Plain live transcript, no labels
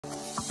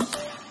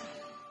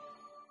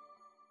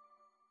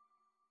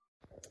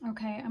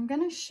Okay, I'm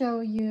gonna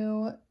show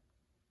you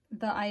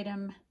the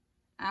item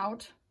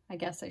out. I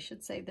guess I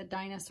should say the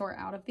dinosaur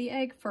out of the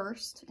egg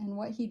first and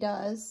what he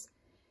does.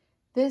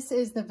 This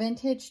is the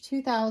vintage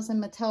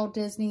 2000 Mattel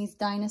Disney's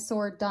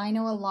Dinosaur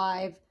Dino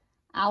Alive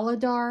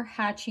Aladar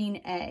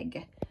hatching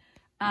egg.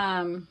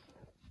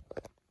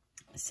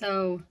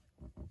 So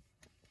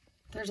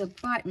there's a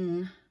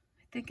button,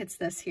 I think it's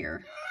this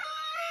here.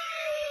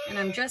 And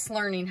I'm just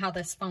learning how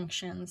this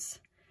functions.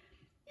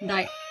 And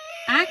I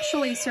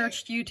actually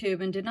searched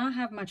YouTube and did not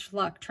have much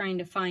luck trying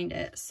to find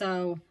it.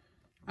 So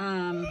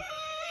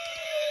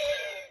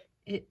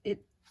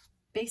it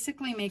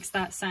basically makes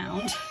that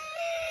sound.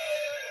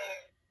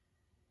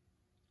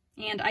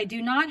 And I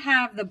do not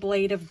have the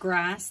blade of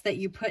grass that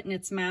you put in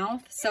its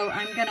mouth, so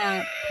I'm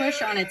gonna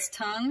push on its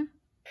tongue.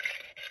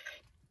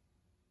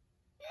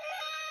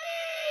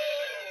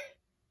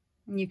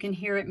 And you can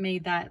hear it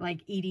made that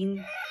like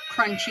eating,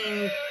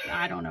 crunching,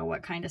 I don't know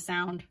what kind of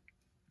sound.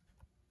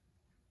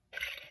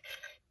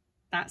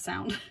 That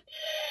sound.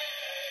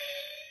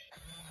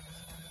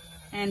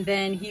 And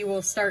then he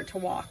will start to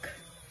walk.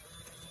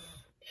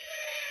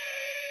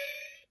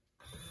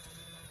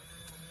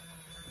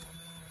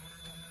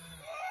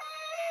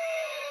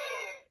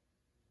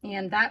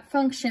 And that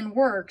function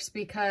works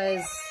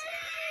because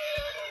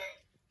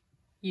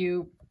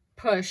you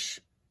push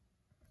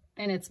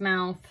in its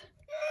mouth.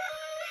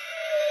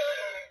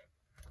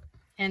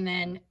 And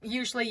then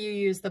usually you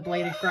use the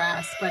blade of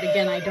grass, but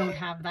again, I don't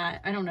have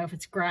that. I don't know if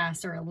it's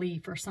grass or a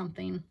leaf or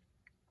something.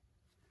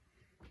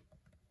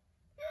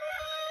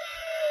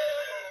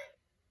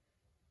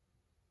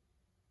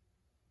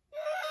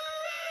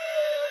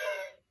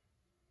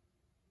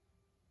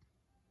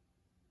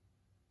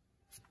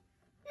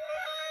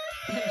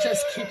 It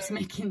just keeps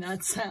making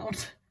that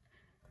sound.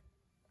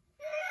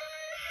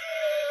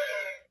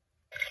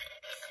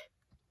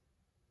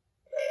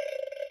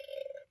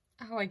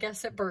 Oh, I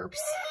guess it burps.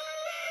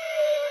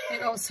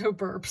 It also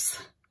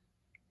burps.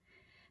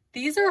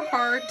 These are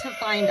hard to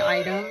find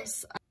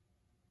items.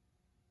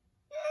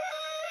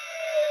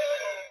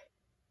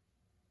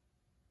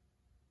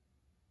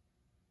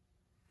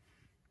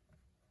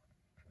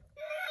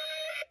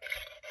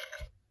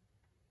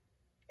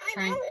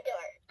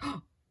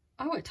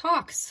 Oh, it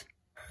talks.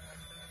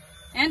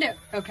 And it,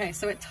 okay,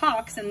 so it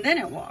talks and then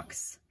it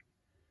walks.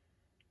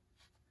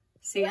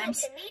 See, I'm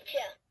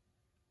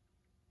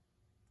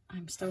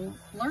still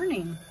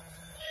learning.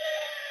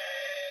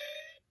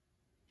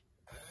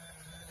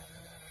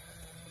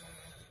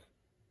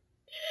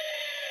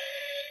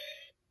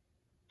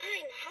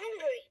 I'm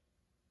hungry.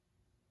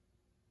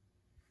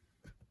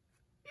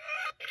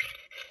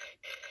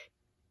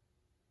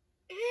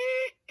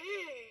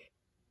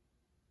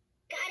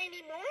 Got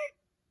any more?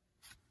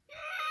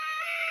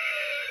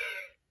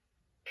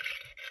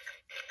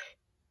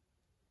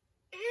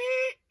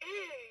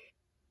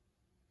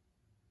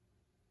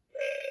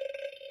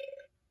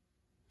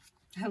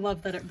 I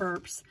love that it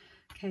burps.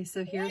 Okay,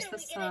 so here's the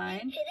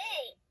side.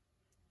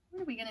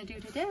 What are we gonna do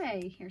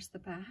today? Here's the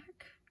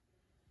back.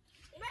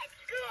 Let's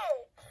go.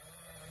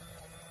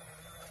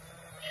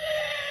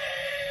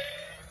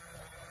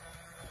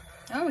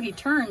 Oh, he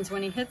turns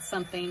when he hits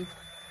something. This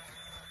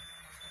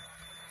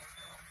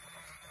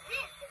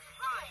is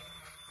fun.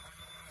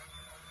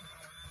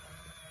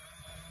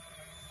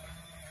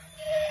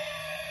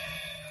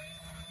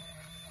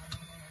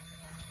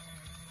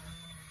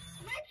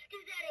 Let's do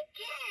that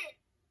again.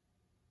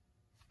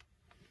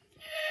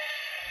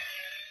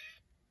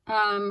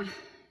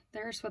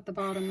 There's what the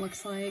bottom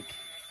looks like.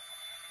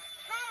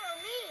 Follow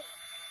me.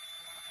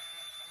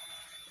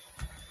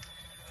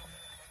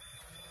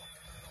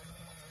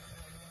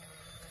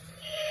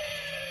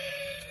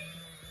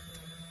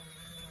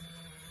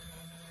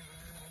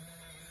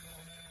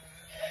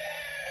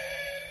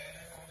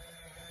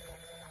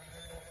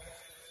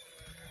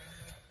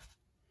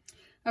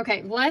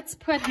 Okay, let's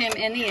put him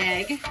in the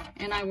egg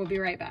and I will be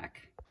right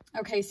back.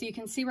 Okay, so you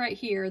can see right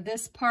here,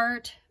 this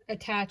part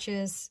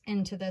attaches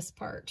into this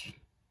part.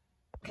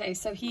 Okay,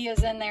 so he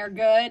is in there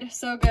good,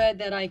 so good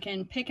that I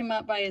can pick him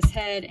up by his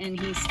head and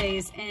he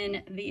stays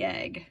in the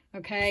egg,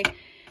 okay?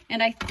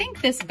 And I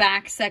think this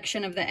back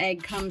section of the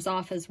egg comes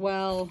off as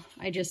well.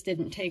 I just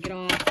didn't take it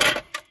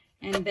off.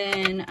 And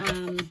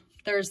then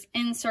there's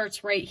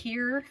inserts right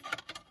here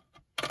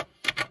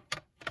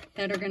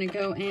that are gonna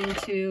go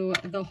into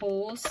the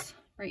holes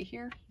right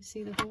here. You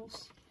see the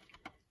holes?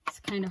 It's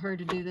kind of hard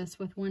to do this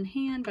with one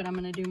hand, but I'm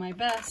gonna do my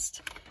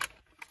best.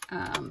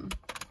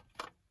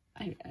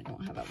 I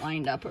don't have it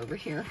lined up over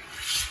here.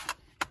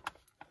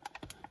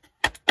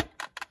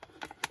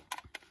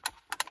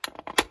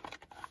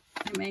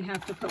 I may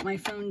have to put my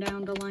phone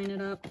down to line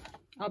it up.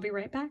 I'll be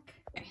right back.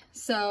 Okay,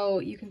 so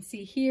you can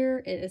see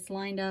here, it is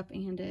lined up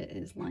and it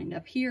is lined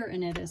up here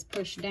and it is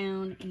pushed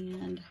down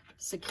and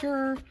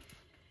secure.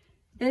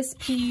 This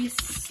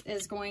piece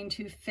is going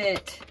to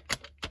fit.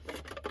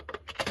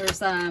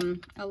 There's a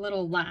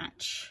little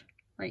latch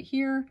right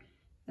here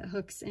that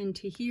hooks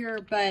into here,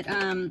 but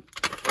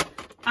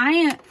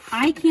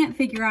I can't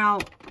figure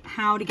out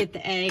how to get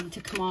the egg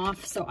to come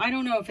off. So I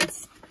don't know if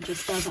it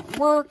just doesn't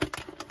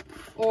work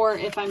or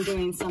if I'm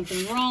doing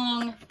something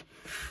wrong.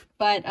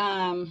 But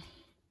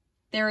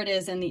there it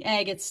is in the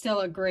egg. It's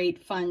still a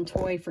great fun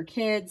toy for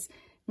kids.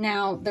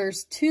 Now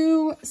there's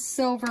 2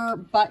 silver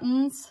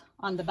buttons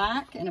on the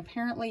back, and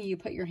apparently you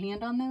put your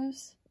hand on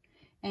those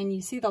and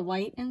you see the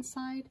light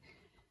inside.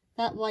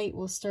 That light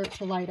will start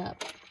to light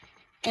up.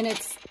 And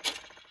it's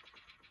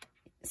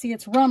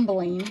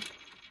rumbling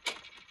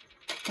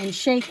and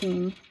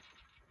shaking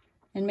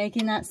and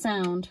making that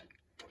sound.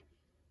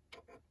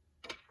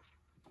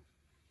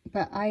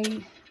 But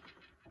I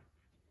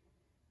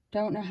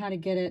don't know how to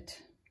get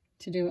it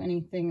to do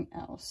anything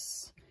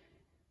else.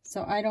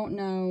 So I don't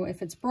know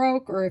if it's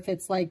broke or if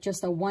it's like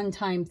just a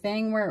one-time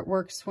thing where it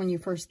works when you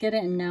first get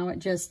it and now it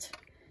just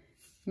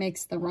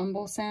makes the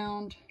rumble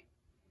sound.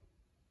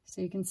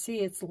 So you can see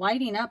it's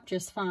lighting up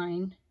just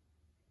fine.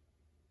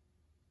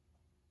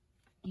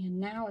 And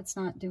now it's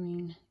not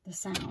doing the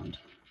sound.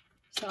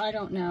 So I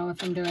don't know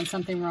if I'm doing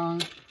something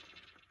wrong.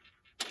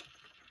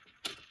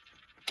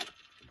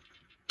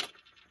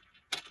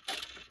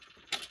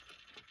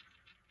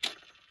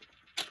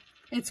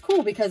 It's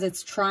cool because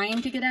it's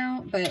trying to get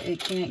out, but it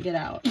can't get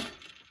out.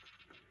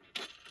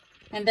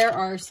 And there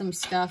are some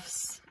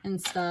scuffs and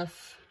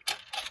stuff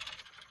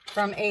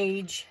from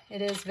age.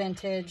 It is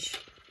vintage.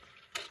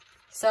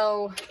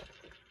 So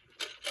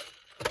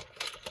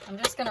I'm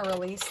just going to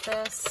release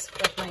this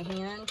with my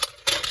hand.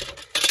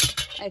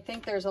 I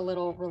think there's a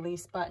little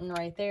release button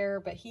right there,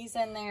 but he's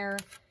in there.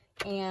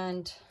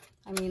 And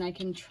I mean, I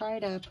can try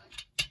to...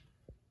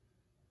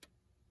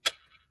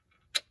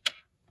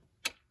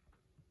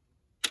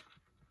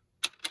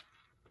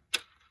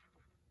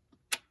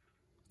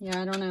 Yeah,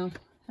 I don't know.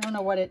 I don't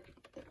know what it...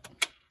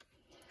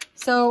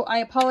 So I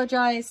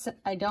apologize.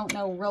 I don't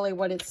know really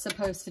what it's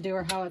supposed to do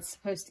or how it's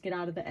supposed to get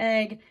out of the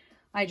egg.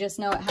 I just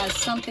know it has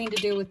something to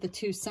do with the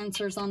 2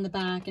 sensors on the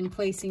back and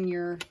placing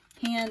your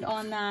hand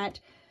on that.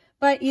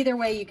 But either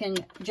way, you can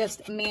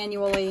just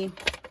manually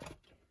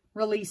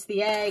release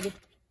the egg,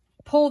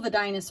 pull the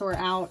dinosaur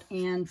out,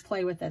 and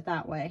play with it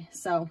that way.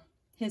 So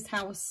his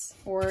house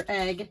or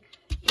egg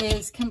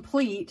is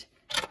complete.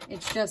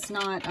 It's just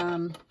not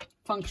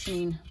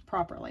functioning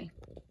properly.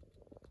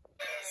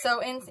 So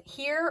in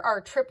here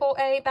are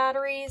AAA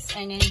batteries,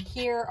 and in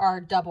here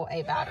are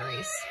AA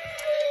batteries.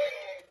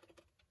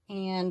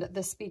 And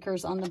the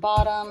speakers on the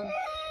bottom.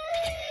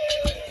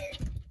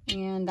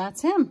 And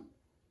that's him.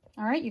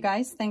 All right, you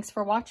guys, thanks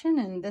for watching.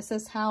 And this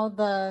is how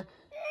the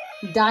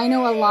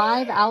Dino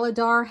Alive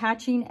Aladar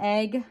hatching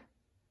egg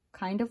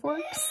kind of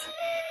works.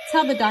 It's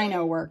how the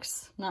dino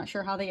works. Not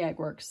sure how the egg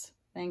works.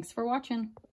 Thanks for watching.